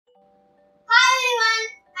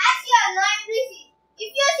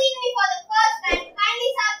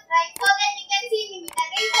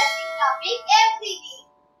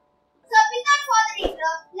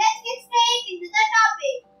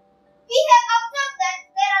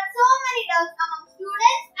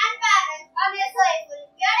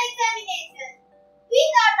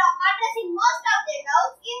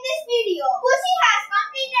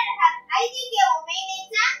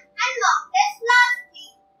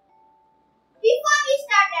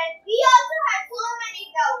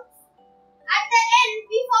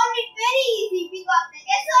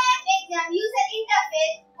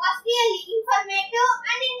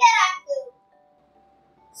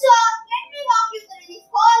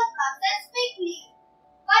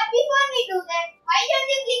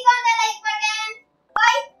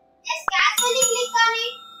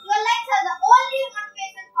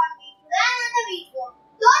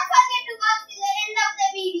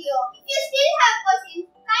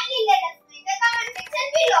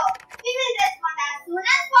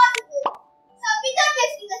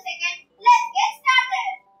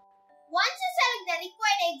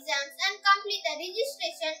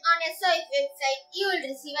SOF website, you will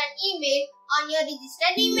receive an email on your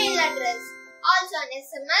registered email address. Also an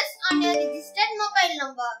SMS on your registered mobile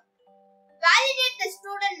number. Validate the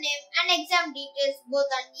student name and exam details both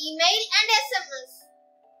on email and SMS.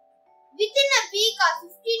 Within a week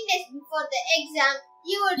or 15 days before the exam,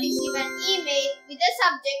 you will receive an email with the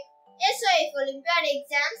subject SOF Olympiad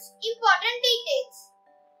Exams Important Details.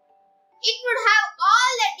 It would have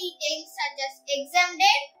all the details such as exam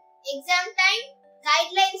date, exam time,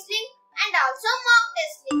 guidelines link and also mock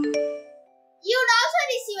test link. You would also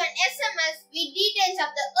receive an SMS with details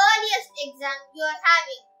of the earliest exam you are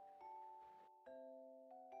having.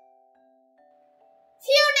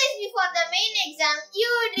 Few days before the main exam, you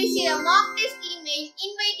would receive a mock test email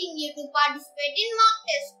inviting you to participate in mock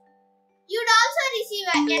test. You would also receive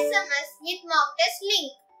an SMS with mock test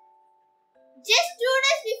link. Just 2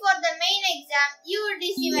 days before the main exam, you would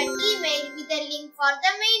receive an email with a link for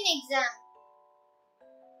the main exam.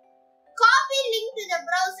 Copy link to the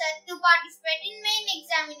browser to participate in main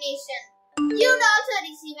examination. You would also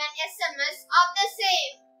receive an SMS of the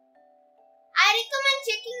same. I recommend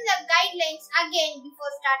checking the guidelines again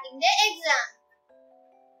before starting the exam.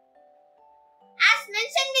 As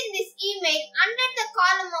mentioned in this email, under the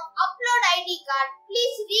column of Upload ID card,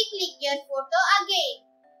 please re-click your photo again.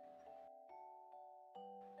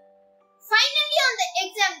 Finally, on the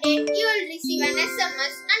exam date, you will receive an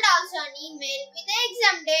SMS and also an email with the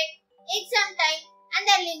exam date, exam time and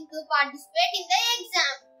the link to participate in the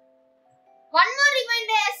exam. One more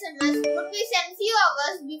reminder SMS would be sent few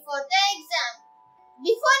hours before the exam.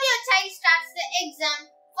 Before your child starts the exam,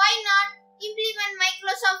 why not implement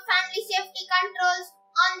Microsoft Family Safety Controls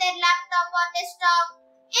on their laptop or desktop?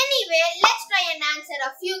 Anyway, let's try and answer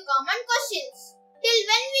a few common questions. Till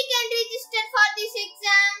when we can register for this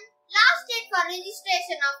exam? Last date for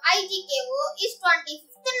registration of IGKO is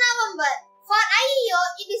 25th November. For IEO,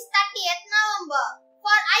 it is 30th November.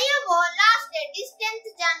 For IAO, last date is 10th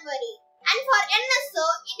January. And for NSO,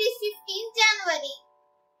 it is 15th January.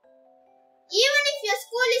 Even if your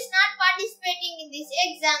school is not participating in this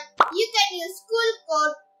exam, you can use school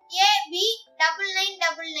code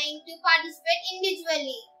AB9999 to participate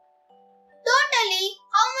individually. Totally,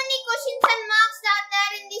 how many questions and marks are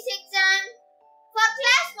there in this exam? For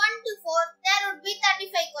class 1 to 4, there would be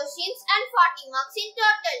 35 questions and 40 marks in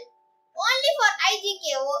total. Only for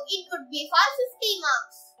IGKO, it would be for 50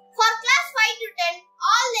 marks. For class 5 to 10,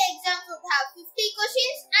 all the exams would have 50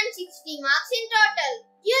 questions and 60 marks in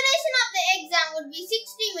total. Duration of the exam would be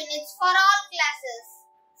 60 minutes for all classes.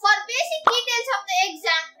 For basic details of the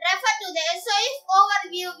exam, refer to the SOF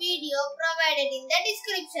overview video provided in the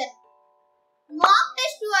description. Mock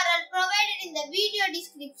test URL provided in the video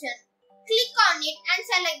description. Click on it and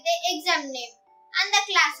select the exam name and the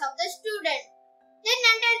class of the student. Then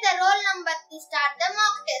enter the roll number to start the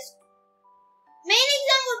mock test. Main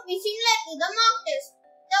exam would be similar to the mock test.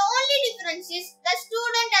 The only difference is the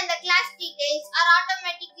student and the class details are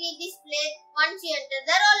automatically displayed once you enter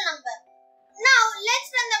the roll number. Now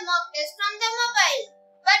let's run the mock test from the mobile.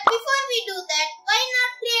 But before we do that, why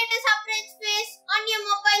not create a separate space on your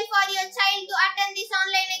mobile for your child to attend this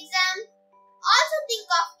online exam? Also think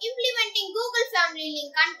of implementing Google Family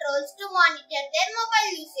Link controls to monitor their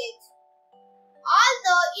mobile usage.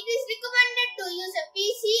 Although it is recommended to use a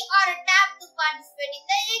PC or a tab to participate in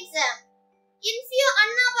the exam. In few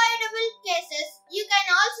unavoidable cases, you can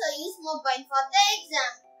also use mobile for the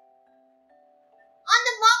exam. On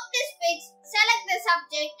the mock test page, select the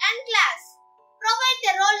subject and class. Provide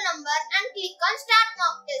the roll number and click on Start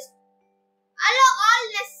Mock Test. Allow all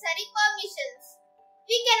necessary permissions.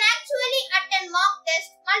 We can actually attend mock test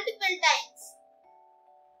multiple times.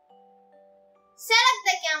 Select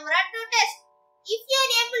the camera to test. If you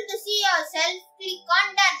are able to see yourself, click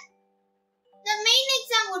on Done. The main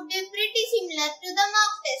exam would be pretty similar to the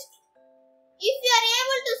mock test. If you are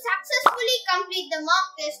able to successfully complete the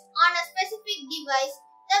mock test on a specific device,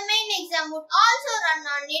 the main exam would also run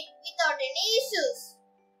on it without any issues.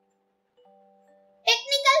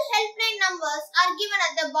 Technical helpline numbers are given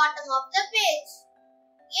at the bottom of the page.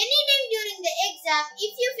 Anytime during the exam,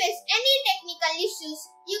 if you face any technical issues,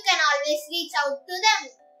 you can always reach out to them.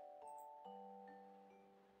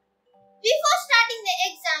 Before starting the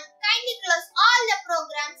exam, kindly close all the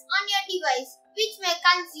programs on your device which may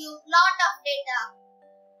consume lot of data.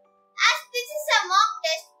 As this is a mock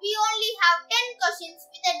test, we only have 10 questions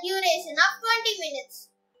with a duration of 20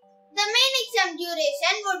 minutes. The main exam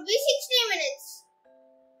duration would be 60 minutes.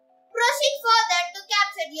 Proceed further to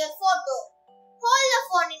capture your photo. Hold the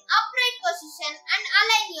phone in upright position and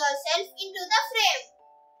align yourself into the frame.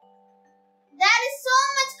 There is so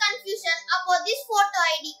much confusion about this photo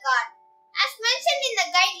ID card. As mentioned in the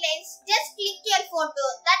guidelines, just click your photo,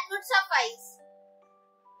 that would suffice.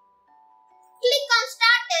 Click on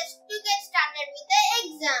Start Test to get started with the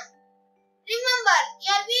exam. Remember,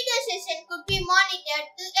 your video session could be monitored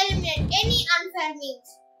to eliminate any unfair means.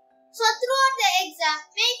 So throughout the exam,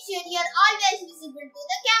 make sure you are always visible to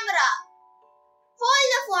the camera. Hold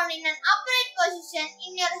the phone in an upright position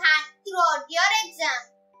in your hand throughout your exam.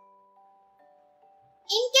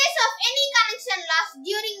 In case of any connection loss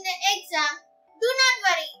during the exam, do not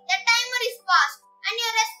worry, the timer is passed and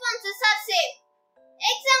your responses are saved.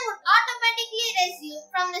 Exam would automatically resume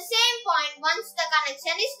from the same point once the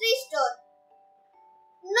connection is restored.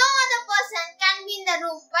 No other person can be in the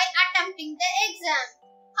room while attempting the exam.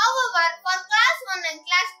 However, for Class 1 and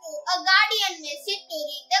Class 2, a guardian may sit to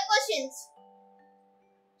read the questions.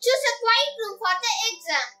 Choose a quiet room for the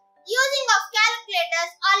exam. Using of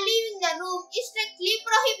calculators or leaving the room is strictly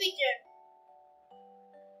prohibited.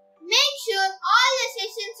 Make sure all the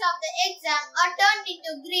sessions of the exam are turned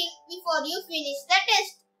into green before you finish the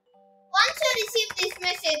test. Once you receive this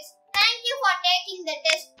message, thank you for taking the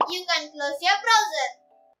test, you can close your browser.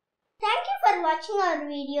 Thank you for watching our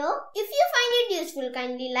video. If you find it useful,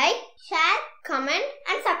 kindly like, Share, comment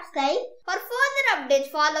and subscribe. For further updates,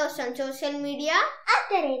 follow us on social media @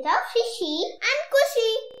 Rishi and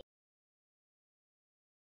Kushi.